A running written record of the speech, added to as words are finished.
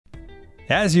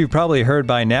As you've probably heard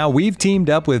by now, we've teamed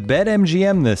up with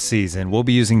BetMGM this season. We'll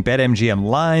be using BetMGM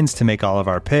lines to make all of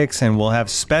our picks, and we'll have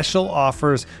special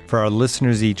offers for our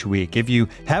listeners each week. If you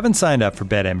haven't signed up for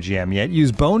BetMGM yet,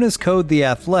 use bonus code The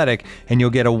Athletic, and you'll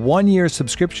get a 1-year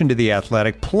subscription to The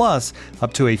Athletic, plus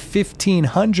up to a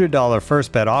 $1,500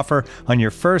 first bet offer on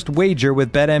your first wager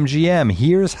with BetMGM.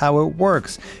 Here's how it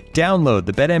works. Download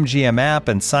the BetMGM app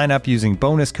and sign up using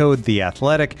bonus code The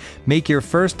Athletic. Make your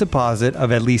first deposit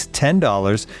of at least $10.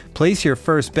 Place your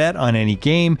first bet on any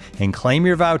game and claim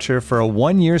your voucher for a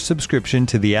 1-year subscription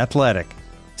to The Athletic.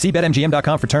 See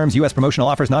BetMGM.com for terms. U.S. promotional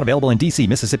offers not available in D.C.,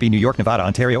 Mississippi, New York, Nevada,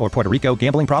 Ontario, or Puerto Rico.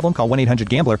 Gambling problem? Call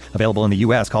 1-800-GAMBLER. Available in the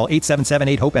U.S. Call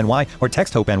 877-8-HOPE-NY or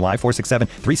text HOPE-NY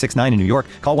 467-369 in New York.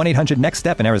 Call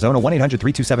 1-800-NEXT-STEP in Arizona.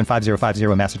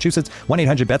 1-800-327-5050 in Massachusetts.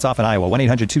 1-800-BETS-OFF in Iowa.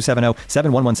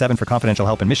 1-800-270-7117 for confidential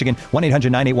help in Michigan.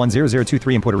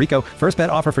 1-800-981-0023 in Puerto Rico. First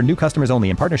bet offer for new customers only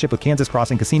in partnership with Kansas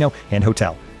Crossing Casino and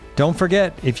Hotel. Don't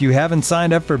forget, if you haven't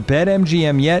signed up for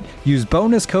BetMGM yet, use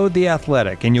bonus code The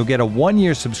Athletic, and you'll get a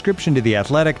 1-year subscription to The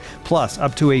Athletic, plus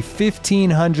up to a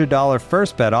 $1,500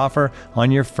 first bet offer on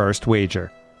your first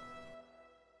wager.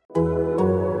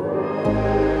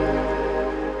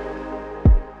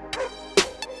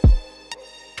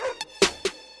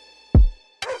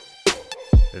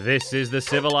 This is the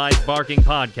Civilized Barking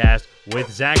Podcast with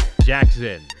Zach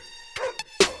Jackson.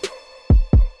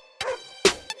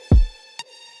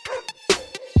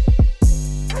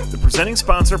 The presenting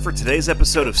sponsor for today's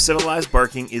episode of Civilized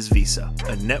Barking is Visa,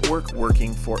 a network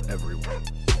working for everyone.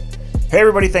 Hey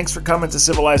everybody, thanks for coming to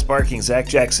Civilized Barking. Zach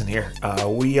Jackson here.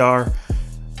 We are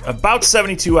about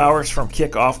 72 hours from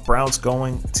kickoff. Browns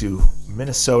going to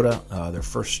Minnesota, their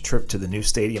first trip to the new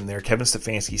stadium there. Kevin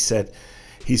Stefanski said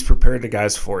he's prepared the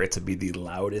guys for it to be the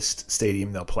loudest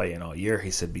stadium they'll play in all year.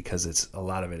 He said because a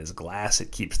lot of it is glass,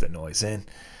 it keeps the noise in.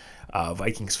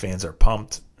 Vikings fans are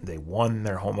pumped. They won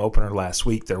their home opener last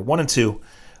week. They're 1-2.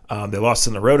 They lost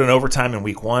on the road in overtime in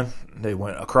week 1. They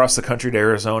went across the country to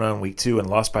Arizona in week 2 and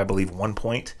lost by, I believe, 1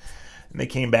 point. And they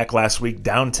came back last week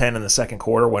down 10 in the second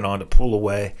quarter, went on to pull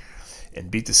away and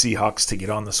beat the Seahawks to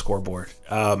get on the scoreboard.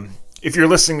 If you're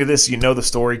listening to this, you know the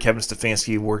story. Kevin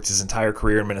Stefanski worked his entire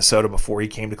career in Minnesota before he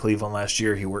came to Cleveland last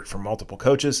year. He worked for multiple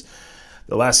coaches,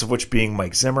 the last of which being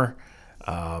Mike Zimmer.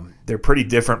 They're pretty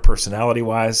different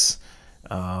personality-wise.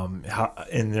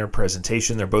 In their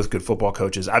presentation, they're both good football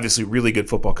coaches, obviously really good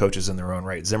football coaches in their own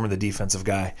right. Zimmer, the defensive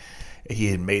guy, he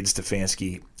had made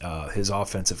Stefanski his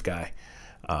offensive guy.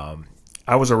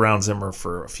 I was around Zimmer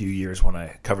for a few years when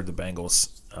I covered the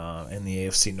Bengals in the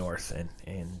AFC North,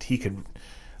 and he could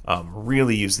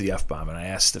really use the F-bomb. And I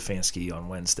asked Stefanski on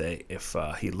Wednesday if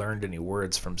he learned any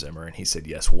words from Zimmer, and he said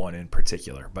yes, one in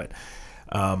particular. But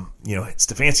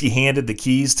Stefanski handed the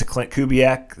keys to Clint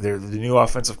Kubiak. They're the new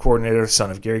offensive coordinator, son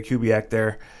of Gary Kubiak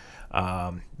there.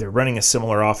 They're running a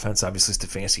similar offense. Obviously,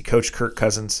 Stefanski coached Kirk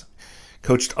Cousins,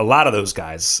 coached a lot of those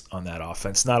guys on that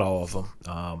offense, not all of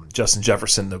them. Justin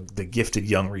Jefferson, the gifted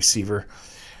young receiver,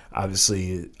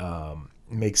 obviously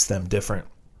makes them different.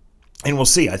 And we'll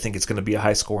see. I think it's going to be a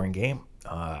high-scoring game.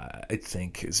 I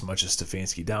think as much as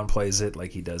Stefanski downplays it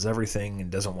like he does everything and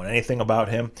doesn't want anything about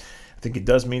him, I think it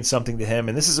does mean something to him,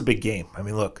 and this is a big game. I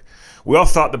mean, look, we all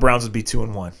thought the Browns would be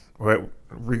 2-1, right?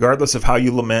 Regardless of how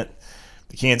you lament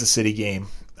the Kansas City game,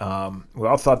 we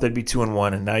all thought they'd be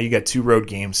 2-1, and now you got 2 road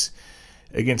games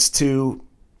against 2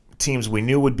 teams we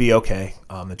knew would be okay.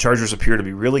 The Chargers appear to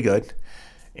be really good,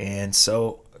 and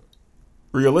so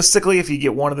realistically, if you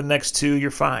get one of the next 2, you're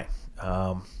fine.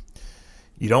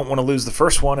 You don't want to lose the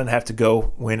first one and have to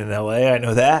go win in L.A., I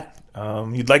know that.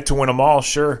 You'd like to win them all,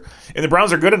 sure. And the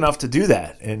Browns are good enough to do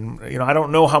that. And, I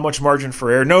don't know how much margin for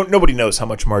error. Nobody knows how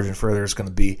much margin for error there's going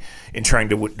to be in trying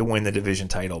to win the division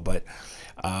title. But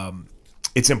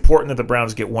it's important that the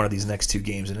Browns get one of these next 2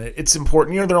 games. And it's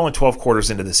important. They're only 12 quarters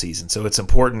into the season. So it's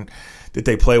important that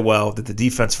they play well, that the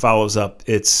defense follows up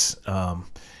its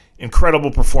incredible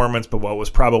performance, but what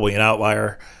was probably an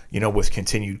outlier, with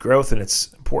continued growth. And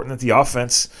it's important that the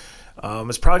offense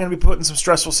is probably going to be put in some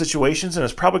stressful situations, and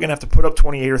it's probably going to have to put up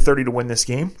 28 or 30 to win this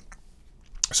game.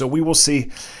 So we will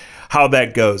see how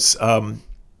that goes. Of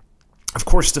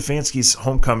course, Stefanski's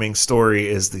homecoming story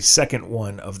is the second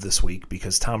one of this week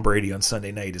because Tom Brady on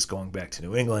Sunday night is going back to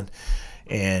New England.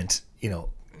 And,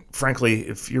 frankly,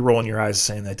 if you're rolling your eyes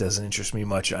saying that doesn't interest me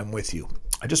much, I'm with you.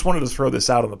 I just wanted to throw this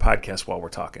out on the podcast while we're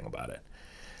talking about it.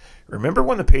 Remember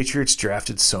when the Patriots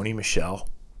drafted Sony Michel,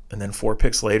 and then 4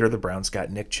 picks later the Browns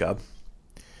got Nick Chubb?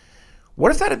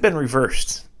 What if that had been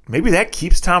reversed? Maybe that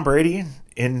keeps Tom Brady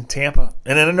in Tampa.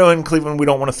 And I know in Cleveland we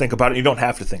don't want to think about it. You don't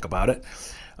have to think about it.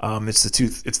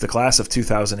 It's the class of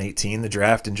 2018, the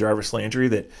draft and Jarvis Landry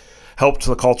that helped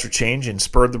the culture change and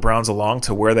spurred the Browns along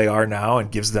to where they are now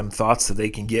and gives them thoughts that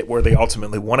they can get where they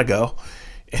ultimately want to go.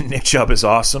 And Nick Chubb is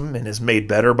awesome and is made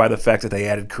better by the fact that they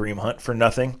added Kareem Hunt for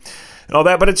nothing and all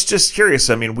that. But it's just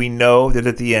curious. I mean, we know that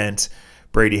at the end,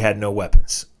 Brady had no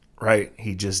weapons, right?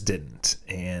 He just didn't.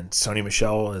 And Sony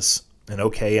Michel is an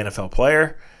okay NFL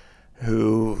player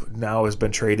who now has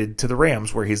been traded to the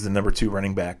Rams, where he's the number 2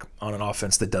 running back on an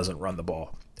offense that doesn't run the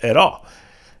ball at all.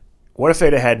 What if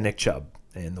they'd have had Nick Chubb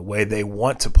and the way they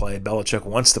want to play? Belichick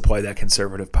wants to play that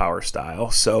conservative power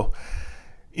style. So,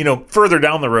 further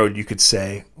down the road, you could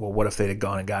say, well, what if they'd have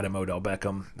gone and got him Odell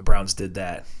Beckham? The Browns did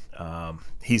that.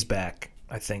 He's back.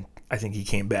 I think he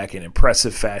came back in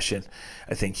impressive fashion.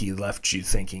 I think he left you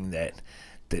thinking that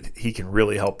he can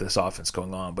really help this offense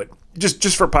going on. But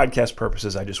just for podcast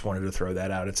purposes, I just wanted to throw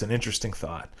that out. It's an interesting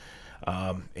thought.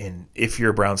 And if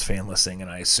you're a Browns fan listening,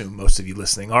 and I assume most of you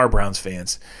listening are Browns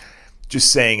fans,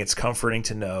 just saying it's comforting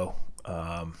to know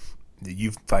that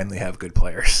you finally have good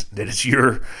players, that it's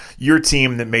your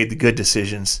team that made the good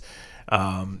decisions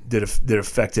that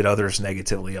affected others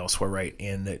negatively elsewhere, right?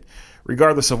 And that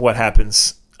regardless of what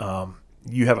happens,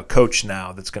 you have a coach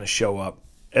now that's going to show up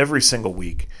every single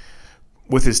week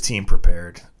with his team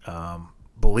prepared,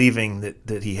 believing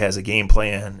that he has a game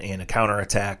plan and a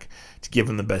counterattack to give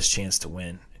him the best chance to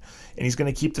win. And he's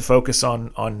going to keep the focus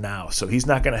on now. So he's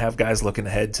not going to have guys looking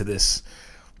ahead to this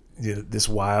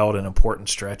wild and important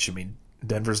stretch. I mean,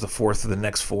 Denver's the 4th of the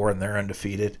next 4, and they're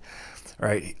undefeated,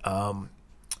 right?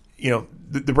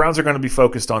 The Browns are going to be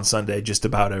focused on Sunday just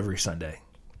about every Sunday.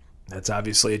 That's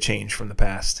obviously a change from the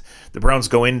past. The Browns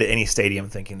go into any stadium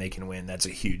thinking they can win. That's a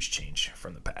huge change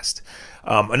from the past.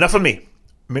 Enough of me.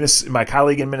 My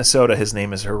colleague in Minnesota, his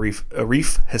name is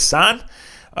Arif Hassan.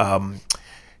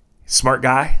 Smart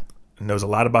guy, knows a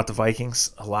lot about the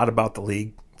Vikings, a lot about the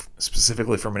league,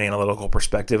 specifically from an analytical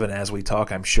perspective. And as we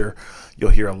talk, I'm sure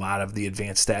you'll hear a lot of the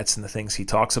advanced stats and the things he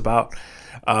talks about.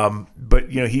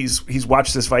 But he's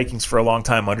watched this Vikings for a long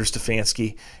time under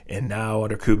Stefanski and now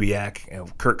under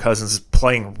Kubiak. Kirk Cousins is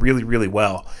playing really, really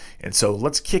well. And so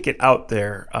let's kick it out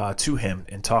there to him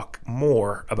and talk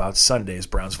more about Sunday's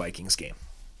Browns-Vikings game.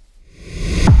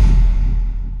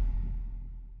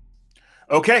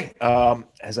 Okay,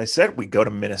 as I said, we go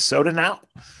to Minnesota now.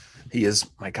 He is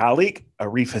my colleague,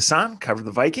 Arif Hassan, covered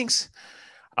the Vikings.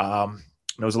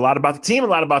 Knows a lot about the team, a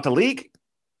lot about the league.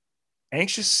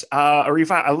 Anxious,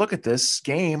 Arif, I look at this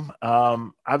game.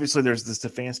 Obviously, there's the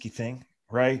Stefanski thing,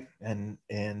 right? And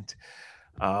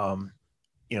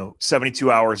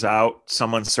 72 hours out,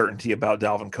 some uncertainty about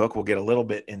Dalvin Cook. We'll get a little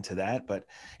bit into that. But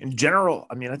in general,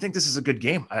 I mean, I think this is a good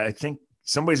game. I think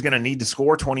somebody's going to need to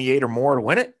score 28 or more to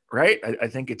win it, right? I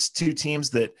think it's two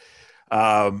teams that,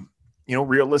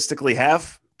 realistically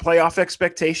have playoff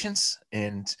expectations.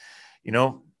 And,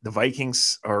 the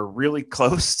Vikings are really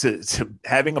close to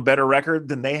having a better record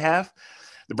than they have.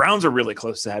 The Browns are really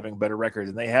close to having a better record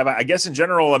than they have. I guess in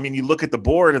general, I mean, you look at the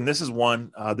board and this is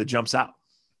one that jumps out.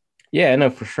 Yeah, no,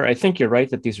 for sure. I think you're right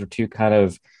that these are two kind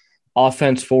of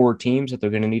offense forward teams that they're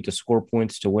going to need to score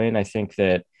points to win. I think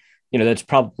that, that's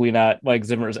probably not Mike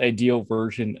Zimmer's ideal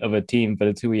version of a team, but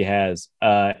it's who he has.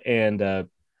 Finding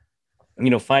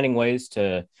ways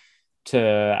to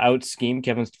out scheme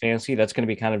Kevin Stefanski, that's going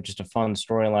to be kind of just a fun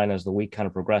storyline as the week kind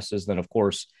of progresses. Then, of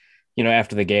course,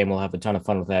 after the game, we'll have a ton of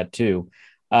fun with that too.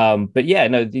 But yeah,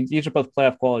 no, these are both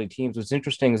playoff quality teams. What's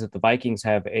interesting is that the Vikings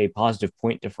have a positive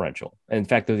point differential. In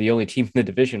fact, they're the only team in the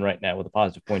division right now with a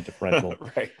positive point differential,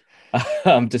 right?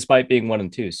 Despite being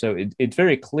 1-2. So it's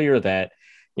very clear that,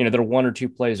 they're 1 or 2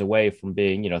 plays away from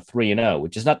being, 3-0,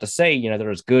 which is not to say, they're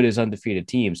as good as undefeated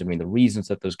teams. I mean, the reasons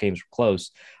that those games were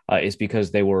close is because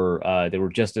they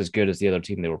were just as good as the other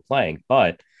team they were playing.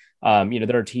 But,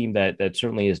 they're a team that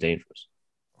certainly is dangerous.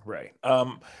 Right.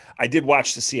 I did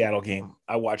watch the Seattle game.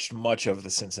 I watched much of the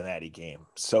Cincinnati game.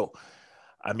 So,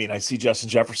 I mean, I see Justin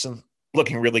Jefferson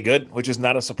looking really good, which is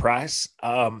not a surprise.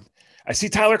 I see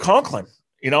Tyler Conklin.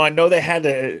 I know they had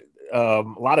a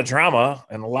lot of drama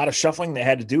and a lot of shuffling they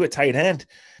had to do at tight end.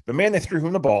 But, man, they threw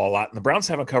him the ball a lot. And the Browns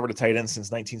haven't covered a tight end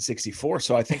since 1964.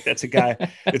 So I think that's a guy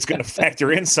that's going to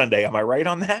factor in Sunday. Am I right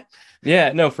on that?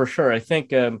 Yeah, no, for sure. I think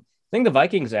the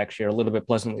Vikings actually are a little bit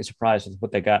pleasantly surprised with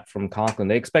what they got from Conklin.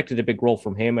 They expected a big role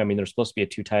from him. I mean, they're supposed to be a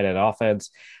 2 tight end offense,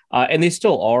 and they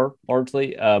still are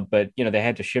largely. But they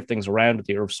had to shift things around with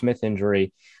the Irv Smith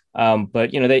injury.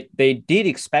 But they did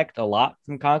expect a lot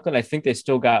from Conklin. I think they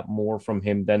still got more from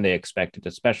him than they expected,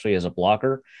 especially as a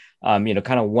blocker. Kind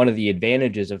of one of the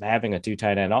advantages of having a 2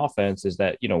 tight end offense is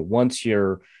that once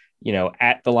you're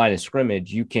at the line of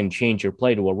scrimmage, you can change your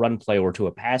play to a run play or to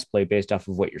a pass play based off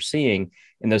of what you're seeing.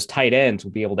 And those tight ends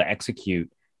will be able to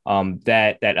execute,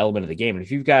 that element of the game. And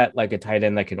if you've got like a tight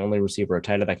end that can only receive or a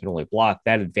tight end that can only block,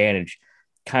 that advantage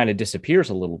kind of disappears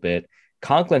a little bit.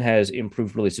 Conklin has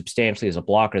improved really substantially as a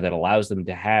blocker that allows them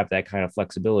to have that kind of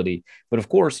flexibility. But of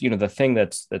course, the thing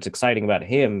that's exciting about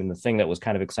him, and the thing that was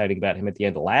kind of exciting about him at the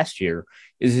end of last year,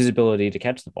 is his ability to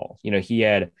catch the ball. He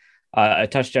had a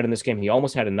touchdown in this game. He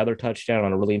almost had another touchdown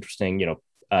on a really interesting,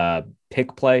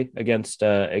 pick play against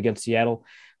Seattle.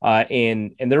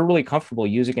 And they're really comfortable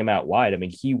using him out wide.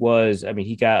 He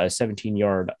got a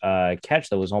 17-yard catch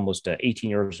that was almost 18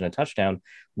 yards and a touchdown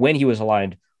when he was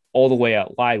aligned all the way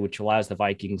out wide, which allows the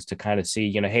Vikings to kind of see,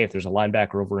 hey, if there's a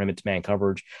linebacker over him, it's man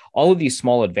coverage. All of these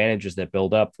small advantages that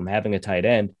build up from having a tight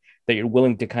end that you're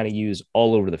willing to kind of use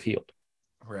all over the field.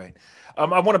 Right.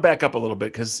 I want to back up a little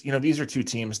bit because, these are two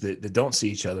teams that don't see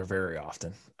each other very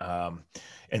often.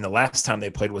 And the last time they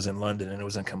played was in London, and it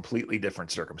was in completely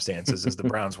different circumstances as the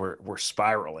Browns were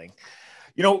spiraling.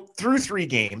 Through 3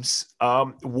 games,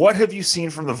 what have you seen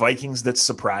from the Vikings that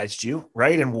surprised you,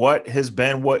 right? And what has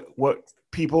been what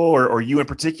people or you in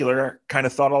particular kind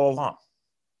of thought all along?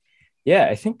 Yeah,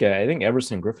 I think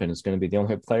Everson Griffin is going to be the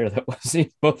only player that was in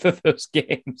both of those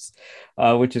games,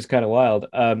 which is kind of wild.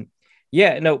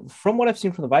 From what I've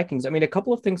seen from the Vikings, a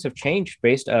couple of things have changed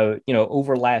based,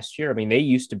 over last year. They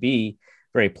used to be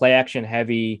very play action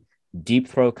heavy, deep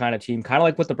throw kind of team, kind of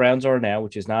like what the Browns are now,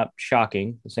 which is not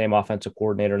shocking. The same offensive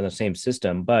coordinator and the same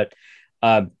system, but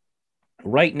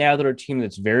right now they're a team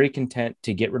that's very content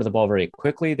to get rid of the ball very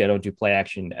quickly. They don't do play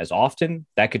action as often.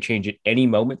 That could change at any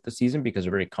moment this season because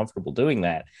they're very comfortable doing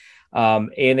that.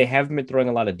 And they haven't been throwing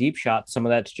a lot of deep shots. Some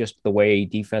of that's just the way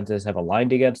defenses have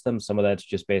aligned against them. Some of that's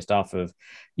just based off of,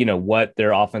 what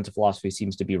their offensive philosophy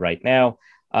seems to be right now.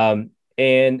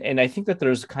 And I think that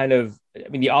there's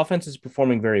the offense is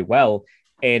performing very well.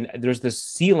 And there's this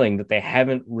ceiling that they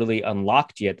haven't really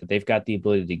unlocked yet that they've got the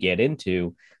ability to get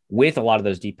into with a lot of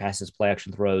those deep passes, play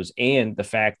action throws, and the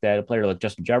fact that a player like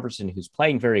Justin Jefferson, who's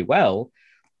playing very well,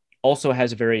 also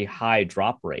has a very high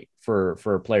drop rate for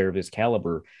a player of his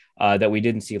caliber that we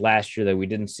didn't see last year, that we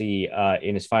didn't see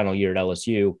in his final year at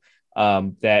LSU.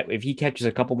 That if he catches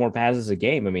a couple more passes a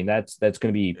game, that's going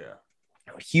to be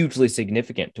hugely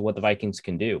significant to what the Vikings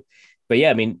can do. But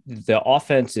yeah, the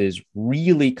offense is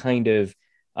really kind of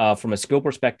from a skill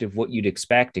perspective, what you'd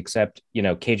expect, except,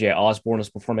 KJ Osborne is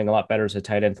performing a lot better as a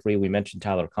tight end 3. We mentioned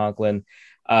Tyler Conklin.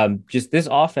 Just this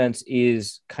offense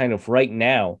is kind of right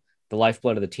now the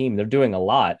lifeblood of the team. They're doing a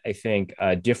lot, I think,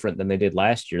 different than they did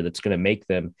last year. That's going to make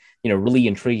them, really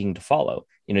intriguing to follow.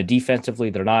 Defensively,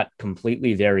 they're not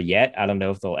completely there yet. I don't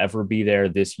know if they'll ever be there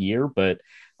this year, but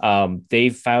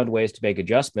they've found ways to make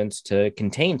adjustments to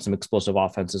contain some explosive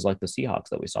offenses like the Seahawks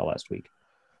that we saw last week.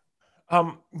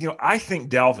 I think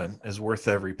Dalvin is worth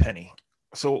every penny.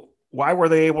 So why were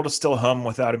they able to still hum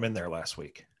without him in there last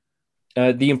week?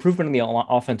 The improvement in the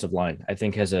offensive line, I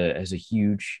think, has a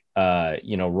huge,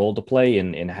 role to play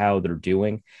in how they're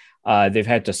doing. They've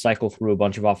had to cycle through a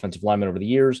bunch of offensive linemen over the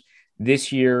years.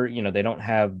 This year, they don't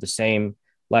have the same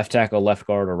left tackle, left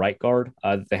guard, or right guard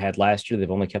that they had last year. They've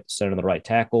only kept the center and the right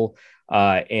tackle.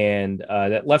 And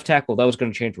that left tackle, that was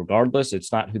going to change regardless.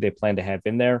 It's not who they plan to have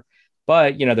in there.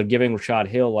 But, they're giving Rashad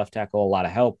Hill, left tackle, a lot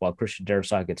of help while Christian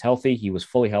Darrisaw gets healthy. He was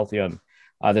fully healthy on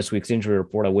this week's injury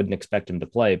report. I wouldn't expect him to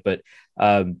play. But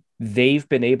they've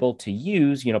been able to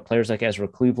use, players like Ezra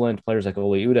Cleveland, players like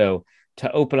Oli Udoh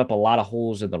to open up a lot of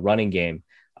holes in the running game.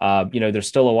 They're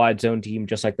still a wide zone team,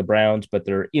 just like the Browns, but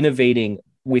they're innovating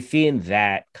within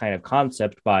that kind of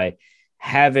concept by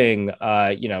having,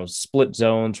 split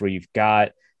zones where you've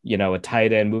got, a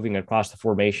tight end moving across the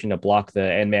formation to block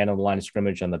the end man on the line of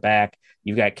scrimmage on the back.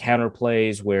 You've got counter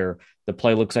plays where the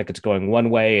play looks like it's going one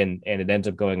way and it ends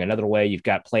up going another way. You've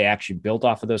got play action built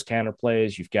off of those counter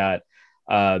plays. You've got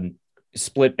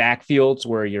split backfields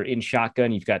where you're in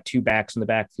shotgun. You've got 2 backs in the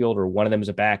backfield, or one of them is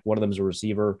a back, one of them is a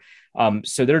receiver.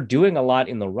 So they're doing a lot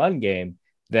in the run game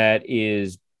that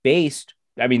is based.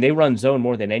 They run zone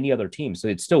more than any other team. So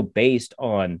it's still based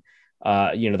on,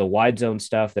 the wide zone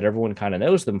stuff that everyone kind of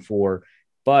knows them for,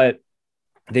 but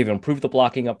they've improved the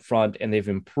blocking up front, and they've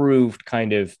improved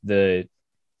kind of the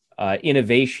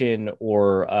innovation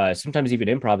or sometimes even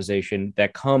improvisation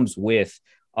that comes with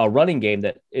a running game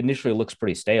that initially looks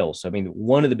pretty stale. So,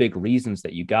 one of the big reasons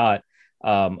that you got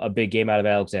a big game out of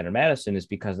Alexander Mattison is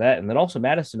because of that. And then also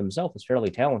Mattison himself is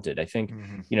fairly talented. I think,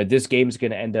 this game is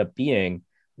going to end up being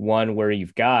one where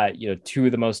you've got, 2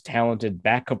 of the most talented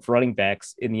backup running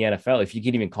backs in the NFL. If you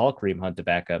can even call Kareem Hunt a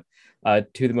backup, 2 of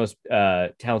the most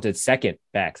talented second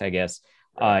backs, I guess,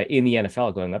 in the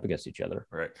NFL going up against each other.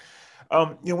 Right.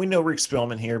 We know Rick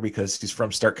Spielman here because he's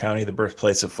from Stark County, the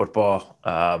birthplace of football.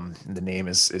 The name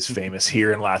is famous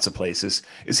here in lots of places.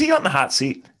 Is he on the hot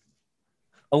seat?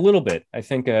 A little bit. I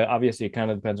think obviously it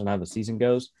kind of depends on how the season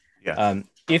goes. Yeah.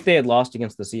 If they had lost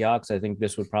against the Seahawks, I think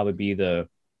this would probably be the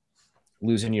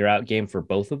losing year out game for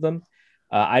both of them.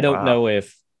 I don't know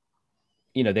if,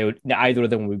 they would, either of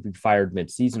them would be fired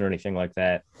mid-season or anything like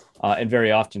that. And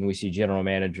very often we see general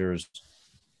managers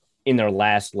in their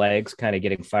last legs kind of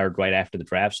getting fired right after the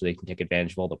draft so they can take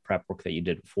advantage of all the prep work that you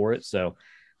did before it. So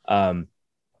I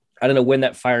don't know when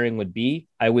that firing would be.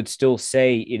 I would still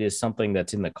say it is something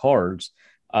that's in the cards.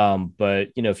 But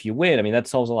if you win, I mean, that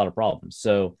solves a lot of problems.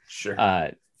 So Sure.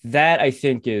 That I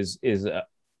think is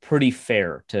pretty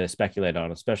fair to speculate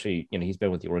on, especially, he's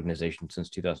been with the organization since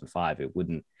 2005. It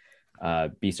wouldn't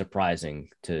be surprising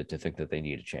to think that they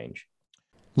need a change.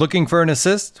 Looking for an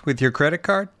assist with your credit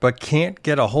card, but can't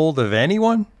get a hold of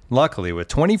anyone? Luckily, with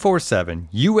 24/7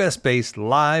 U.S.-based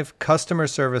live customer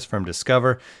service from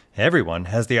Discover, everyone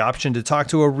has the option to talk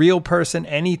to a real person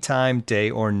anytime, day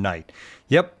or night.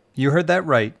 Yep, you heard that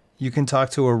right. You can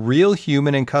talk to a real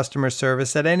human in customer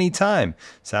service at any time.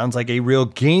 Sounds like a real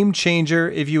game changer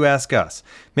if you ask us.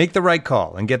 Make the right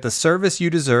call and get the service you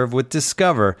deserve with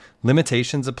Discover.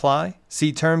 Limitations apply.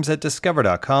 See terms at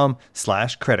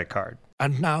discover.com/creditcard.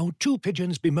 And now, two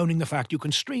pigeons bemoaning the fact you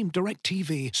can stream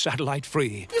DirecTV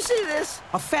satellite-free. You see this?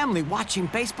 A family watching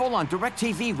baseball on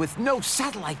DirecTV with no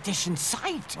satellite dish in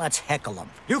sight. Let's heckle them.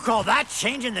 You call that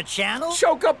changing the channel?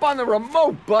 Choke up on the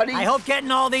remote, buddy. I hope getting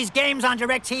all these games on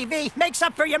DirecTV makes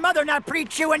up for your mother not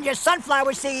pre-chewing your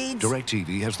sunflower seeds.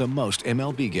 DirecTV has the most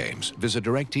MLB games. Visit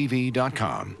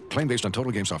DirecTV.com. Claim based on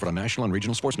total games offered on national and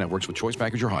regional sports networks with choice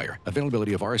package or higher.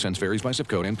 Availability of RSNs varies by zip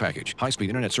code and package. High-speed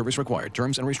internet service required.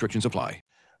 Terms and restrictions apply.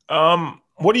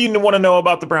 What do you want to know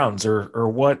about the Browns, or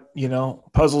what,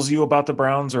 puzzles you about the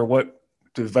Browns, or what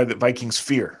do the Vikings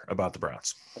fear about the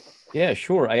Browns? Yeah,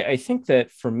 sure. I think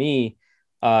that for me,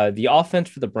 the offense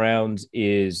for the Browns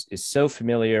is so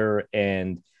familiar,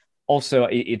 and also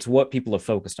it's what people have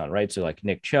focused on, right? So like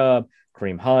Nick Chubb,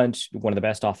 Kareem Hunt, one of the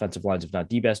best offensive lines, if not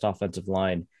the best offensive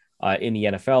line in the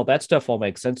NFL. That stuff all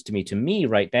makes sense to me. To me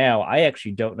right now, I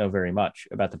actually don't know very much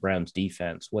about the Browns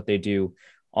defense, what they do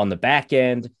on the back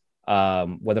end,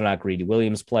 whether or not Greedy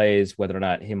Williams plays, whether or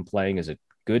not him playing is a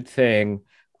good thing,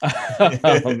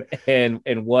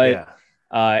 and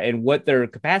what their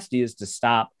capacity is to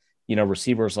stop,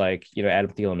 receivers like,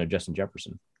 Adam Thielen and Justin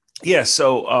Jefferson. Yeah.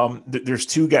 So there's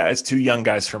two young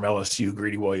guys from LSU,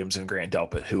 Greedy Williams and Grant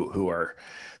Delpit, who are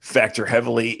factor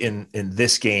heavily in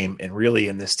this game and really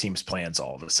in this team's plans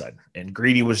all of a sudden. And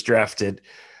Greedy was drafted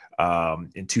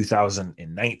in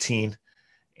 2019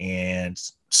 and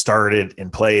started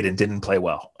and played and didn't play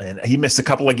well. And he missed a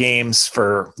couple of games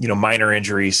for, minor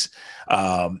injuries.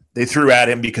 They threw at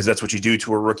him because that's what you do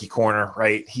to a rookie corner,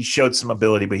 right? He showed some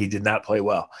ability, but he did not play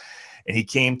well. And he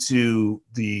came to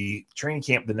the training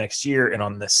camp the next year. And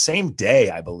on the same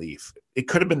day, I believe it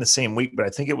could have been the same week, but I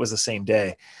think it was the same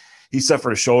day, he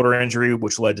suffered a shoulder injury,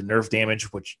 which led to nerve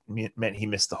damage, which meant he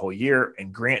missed the whole year.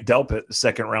 And Grant Delpit, the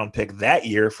second round pick that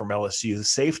year from LSU, the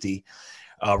safety,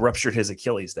 ruptured his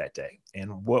Achilles that day.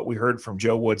 And what we heard from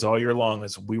Joe Woods all year long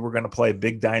is we were going to play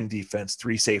big dime defense,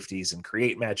 three safeties, and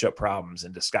create matchup problems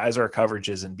and disguise our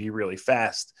coverages and be really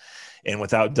fast. And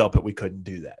without Delpit, we couldn't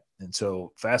do that. And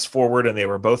so fast forward, and they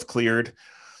were both cleared,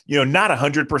 not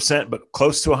 100%, but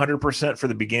close to 100% for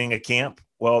the beginning of camp.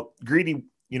 Well, Greedy,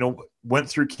 went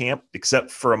through camp except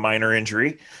for a minor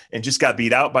injury and just got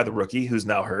beat out by the rookie who's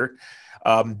now hurt.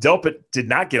 Delpit did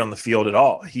not get on the field at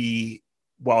all.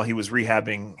 While he was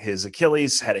rehabbing his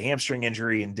Achilles, had a hamstring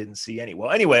injury and didn't see any.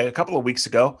 Well, anyway, a couple of weeks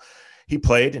ago, he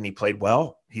played and he played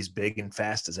well. He's big and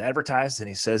fast as advertised, and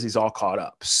he says he's all caught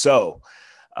up. So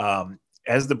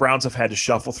as the Browns have had to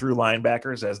shuffle through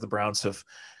linebackers, as the Browns have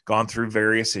gone through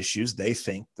various issues, they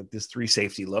think that this three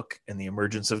safety look and the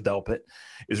emergence of Delpit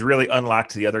is really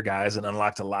unlocked the other guys and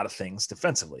unlocked a lot of things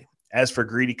defensively. As for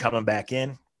Greedy coming back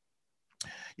in,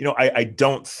 I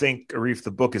don't think Arif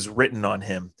the book is written on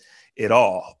him at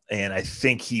all. And I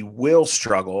think he will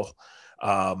struggle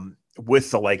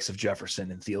with the likes of Jefferson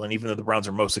and Thielen, even though the Browns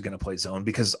are mostly going to play zone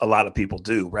because a lot of people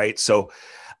do, right? So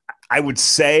I would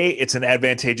say it's an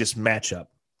advantageous matchup,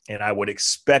 and I would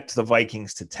expect the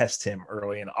Vikings to test him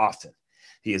early and often.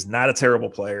 He is not a terrible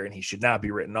player, and he should not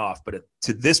be written off. But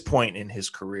to this point in his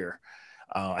career,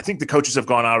 I think the coaches have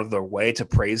gone out of their way to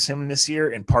praise him this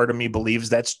year, and part of me believes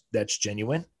that's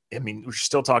genuine. I mean, we're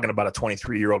still talking about a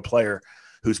 23-year-old player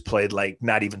who's played like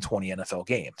not even 20 NFL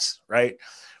games, right?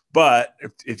 But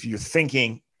if you're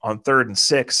thinking on 3rd and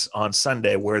 6 on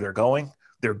Sunday where they're going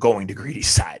to Greedy's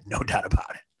side, no doubt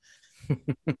about it.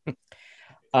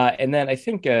 And then I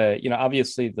think,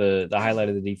 obviously the highlight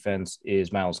of the defense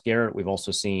is Myles Garrett. We've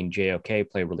also seen JOK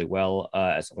play really well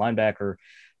as a linebacker,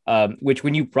 which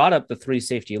when you brought up the 3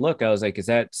 safety look, I was like, is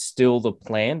that still the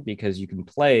plan? Because you can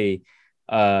play,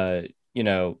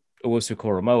 Owusu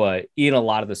Koromoa in a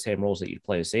lot of the same roles that you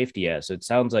play a safety as. So it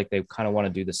sounds like they kind of want to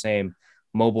do the same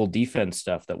mobile defense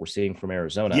stuff that we're seeing from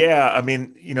Arizona. Yeah. I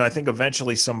mean, I think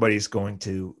eventually somebody's going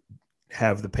to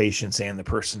have the patience and the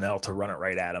personnel to run it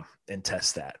right at them and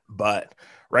test that. But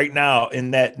right now in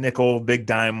that nickel, big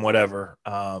dime, whatever,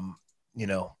 5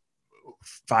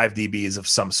 DBs of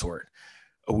some sort,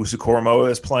 Owusu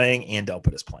Koromoa is playing and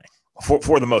Delpit is playing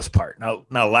for the most part.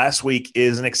 Now last week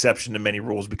is an exception to many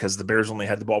rules because the Bears only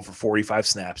had the ball for 45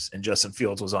 snaps and Justin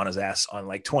Fields was on his ass on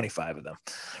like 25 of them,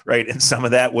 right? And some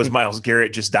of that was Myles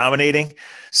Garrett just dominating.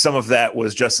 Some of that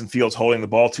was Justin Fields holding the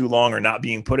ball too long or not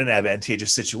being put in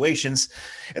advantageous situations.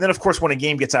 And then, of course, when a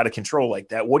game gets out of control like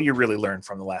that, what do you really learn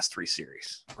from the last 3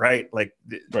 series, right? Like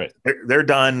they're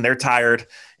done, they're tired,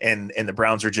 and the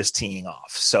Browns are just teeing off.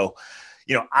 So,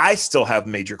 I still have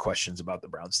major questions about the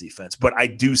Browns defense, but I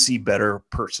do see better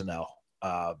personnel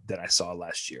than I saw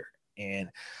last year. And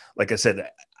like I said,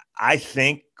 I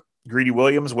think Greedy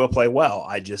Williams will play well.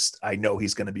 I know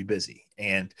he's going to be busy.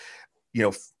 And,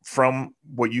 from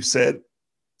what you said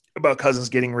about Cousins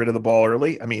getting rid of the ball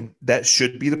early, I mean, that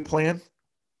should be the plan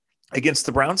against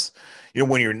the Browns.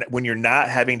 When you're not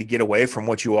having to get away from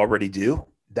what you already do,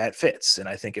 that fits. And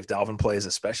I think if Dalvin plays,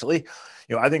 especially,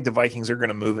 I think the Vikings are going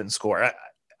to move and score.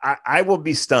 I will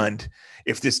be stunned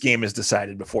if this game is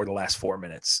decided before the last 4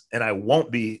 minutes. And I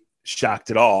won't be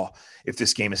shocked at all if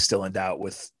this game is still in doubt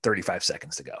with 35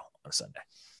 seconds to go on Sunday.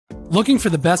 Looking for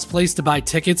the best place to buy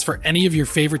tickets for any of your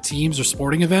favorite teams or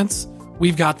sporting events?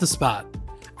 We've got the spot.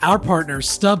 Our partner,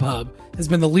 StubHub, has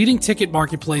been the leading ticket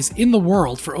marketplace in the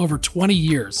world for over 20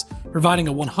 years, providing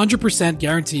a 100%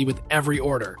 guarantee with every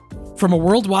order. From a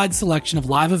worldwide selection of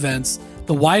live events,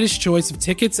 the widest choice of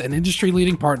tickets and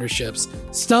industry-leading partnerships,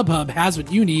 StubHub has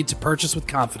what you need to purchase with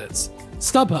confidence.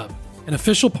 StubHub, an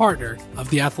official partner of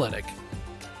The Athletic.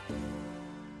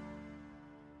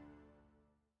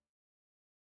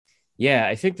 Yeah,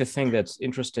 I think the thing that's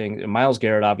interesting, Myles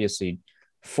Garrett obviously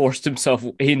forced himself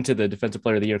into the Defensive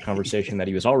Player of the Year conversation that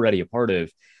he was already a part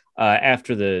of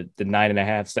after the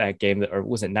 9.5 sack game, or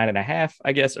was it 9.5,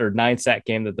 I guess, or 9 sack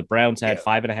game that the Browns had,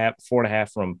 5.5,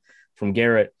 4.5 from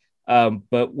Garrett.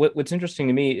 But what's interesting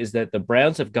to me is that the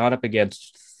Browns have gone up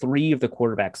against 3 of the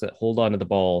quarterbacks that hold on to the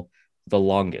ball the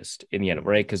longest in the end,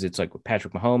 right? Because it's like with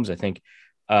Patrick Mahomes, I think,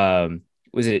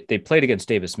 was it they played against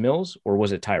Davis Mills or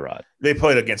was it Tyrod? They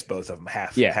played against both of them,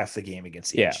 half the game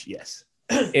against each. Yes.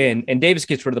 And Davis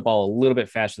gets rid of the ball a little bit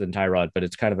faster than Tyrod, but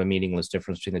it's kind of a meaningless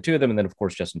difference between the two of them. And then, of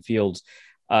course, Justin Fields.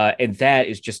 And that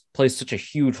is just plays such a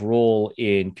huge role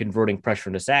in converting pressure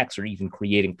into sacks or even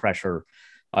creating pressure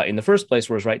in the first place.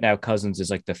 Whereas right now, Cousins is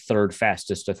like the 3rd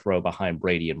fastest to throw behind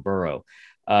Brady and Burrow.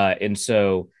 And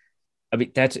so, I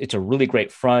mean, it's a really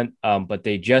great front, but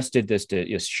they just did this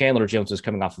to Chandler Jones was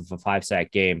coming off of a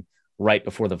 5-sack game right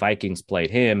before the Vikings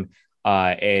played him.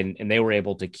 And they were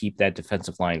able to keep that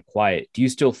defensive line quiet. Do you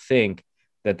still think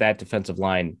that defensive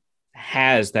line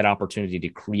has that opportunity to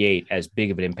create as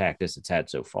big of an impact as it's had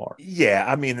so far? Yeah,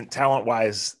 I mean,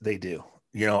 talent-wise, they do.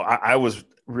 I was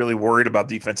really worried about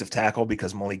defensive tackle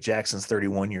because Malik Jackson's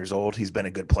 31 years old. He's been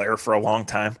a good player for a long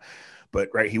time, but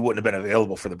he wouldn't have been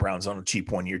available for the Browns on a cheap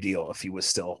 1-year deal if he was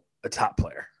still a top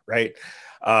player, right?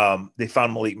 They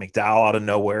found Malik McDowell out of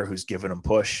nowhere, who's given them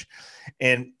push.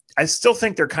 And I still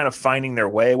think they're kind of finding their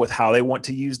way with how they want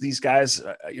to use these guys.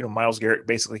 Myles Garrett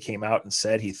basically came out and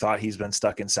said he thought he's been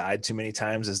stuck inside too many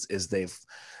times as they've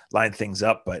lined things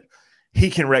up, but he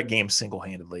can wreck games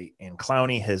single-handedly. And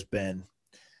Clowney has been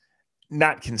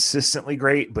not consistently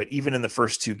great, but even in the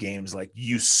first 2 games, like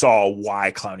you saw why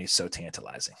Clowney's so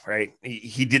tantalizing, right?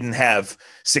 He didn't have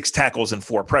 6 tackles and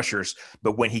 4 pressures,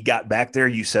 but when he got back there,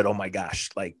 you said, oh my gosh,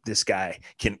 like this guy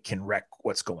can wreck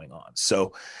what's going on.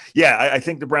 So yeah, I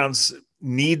think the Browns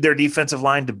need their defensive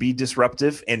line to be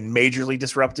disruptive and majorly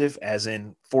disruptive, as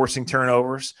in forcing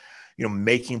turnovers,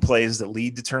 making plays that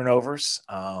lead to turnovers,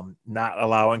 not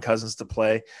allowing Cousins to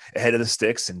play ahead of the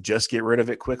sticks and just get rid of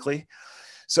it quickly.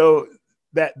 So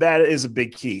that is a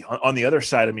big key. On the other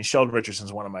side, I mean, Sheldon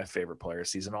Richardson's one of my favorite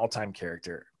players. He's an all-time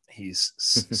character. He's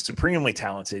supremely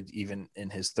talented, even in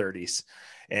his 30s.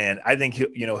 And I think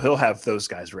he'll have those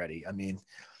guys ready. I mean,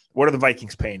 what are the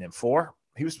Vikings paying him for?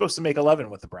 He was supposed to make 11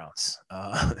 with the Browns.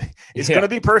 It's going to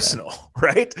be personal,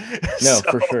 right? No,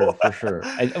 for sure.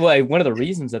 One of the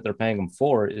reasons that they're paying him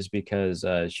for is because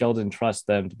Sheldon trusts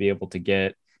them to be able to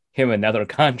get him another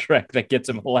contract that gets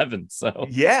him 11. So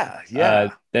yeah,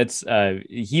 that's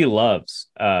he loves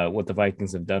what the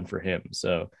Vikings have done for him.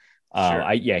 So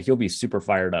Sure. He'll be super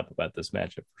fired up about this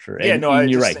matchup for sure. Yeah, and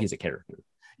you're right, he's a character.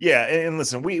 Yeah, and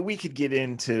listen, we could get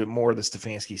into more of the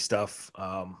Stefanski stuff.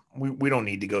 We don't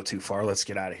need to go too far. Let's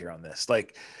get out of here on this.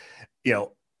 Like,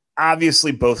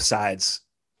 obviously both sides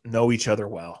know each other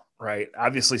well, right?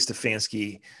 Obviously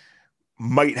Stefanski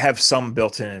might have some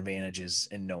built-in advantages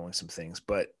in knowing some things,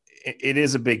 but it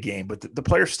is a big game. But the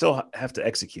players still have to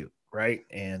execute, right?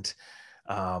 And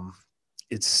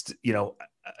it's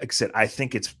like I said, I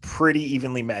think it's pretty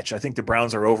evenly matched. I think the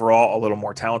Browns are overall a little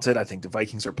more talented. I think the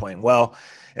Vikings are playing well.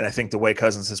 And I think the way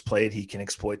Cousins has played, he can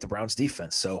exploit the Browns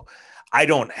defense. So I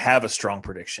don't have a strong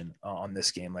prediction on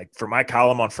this game. Like for my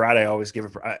column on Friday, I always give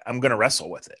it, I'm going to wrestle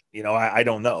with it. I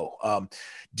don't know.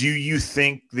 Do you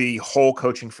think the whole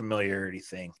coaching familiarity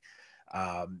thing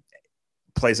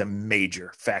plays a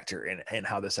major factor in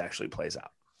how this actually plays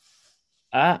out?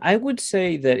 I would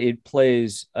say that it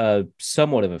plays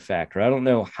somewhat of a factor. I don't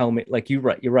know how many, like you're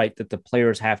right that the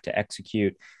players have to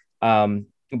execute.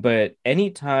 But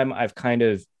anytime I've kind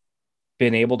of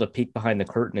been able to peek behind the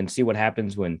curtain and see what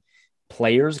happens when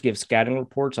players give scouting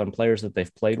reports on players that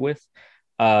they've played with,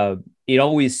 it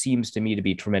always seems to me to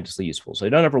be tremendously useful. So I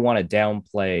don't ever want to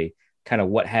downplay kind of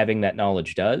what having that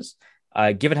knowledge does.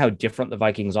 Given how different the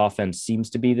Vikings offense seems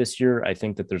to be this year, I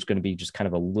think that there's going to be just kind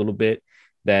of a little bit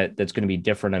that's going to be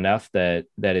different enough that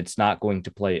it's not going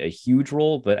to play a huge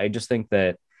role. But I just think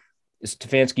that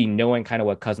Stefanski, knowing kind of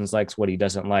what Cousins likes, what he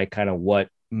doesn't like, kind of what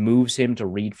moves him to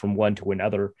read from one to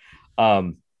another.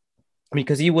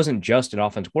 Because he wasn't just an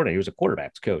offensive coordinator, he was a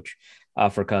quarterback's coach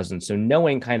for Cousins. So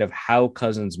knowing kind of how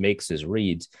Cousins makes his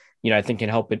reads, I think can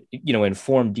help it,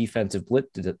 inform defensive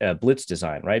blitz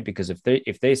design, right? Because if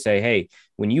they say, hey,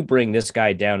 when you bring this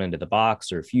guy down into the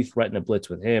box, or if you threaten a blitz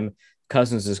with him,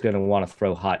 Cousins is going to want to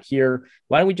throw hot here.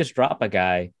 Why don't we just drop a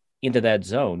guy into that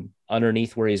zone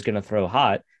underneath where he's going to throw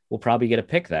hot? We'll probably get a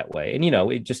pick that way. And,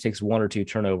 it just takes one or two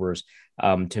turnovers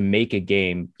to make a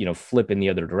game, flip in the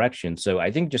other direction. So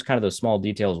I think just kind of those small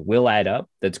details will add up.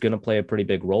 That's going to play a pretty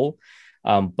big role.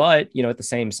 But, at the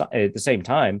same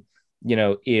time,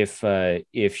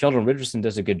 if Sheldon Richardson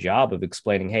does a good job of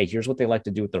explaining, hey, here's what they like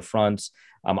to do with their fronts.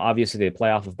 Obviously they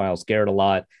play off of Myles Garrett a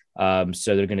lot.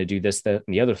 So they're going to do this, that,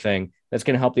 and the other thing that's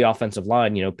going to help the offensive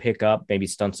line, pick up maybe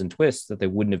stunts and twists that they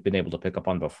wouldn't have been able to pick up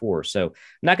on before. So I'm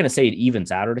not going to say it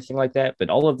evens out or anything like that, but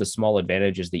all of the small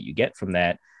advantages that you get from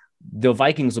that, the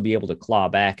Vikings will be able to claw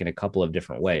back in a couple of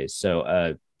different ways.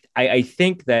 So I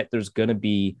think that there's going to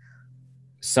be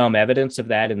some evidence of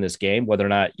that in this game, whether or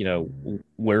not,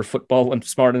 we're football and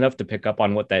smart enough to pick up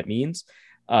on what that means.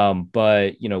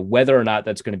 But whether or not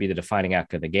that's going to be the defining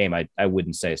act of the game, I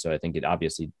wouldn't say so. I think it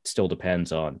obviously still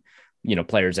depends on,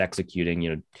 players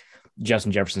executing.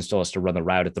 Justin Jefferson still has to run the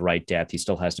route at the right depth. He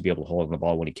still has to be able to hold on the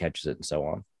ball when he catches it and so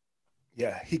on.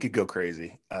 Yeah, he could go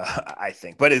crazy, I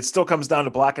think. But it still comes down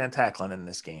to blocking and tackling in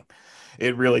this game.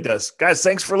 It really does. Guys,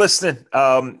 thanks for listening.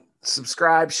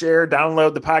 Subscribe, share,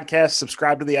 download the podcast,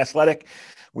 subscribe to The Athletic.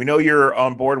 We know you're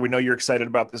on board. We know you're excited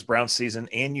about this Browns season,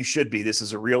 and you should be. This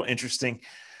is a real interesting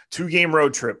 2-game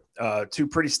road trip, 2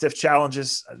 pretty stiff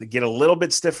challenges. They get a little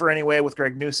bit stiffer anyway with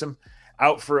Greg Newsome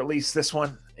out for at least this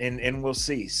one, and we'll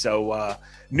see. So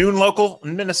noon local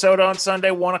in Minnesota on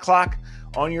Sunday, 1 o'clock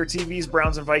on your TVs,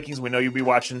 Browns and Vikings. We know you'll be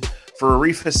watching. For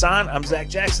Arif Hassan, I'm Zach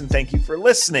Jackson. Thank you for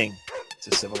listening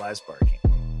to Civilized Barking.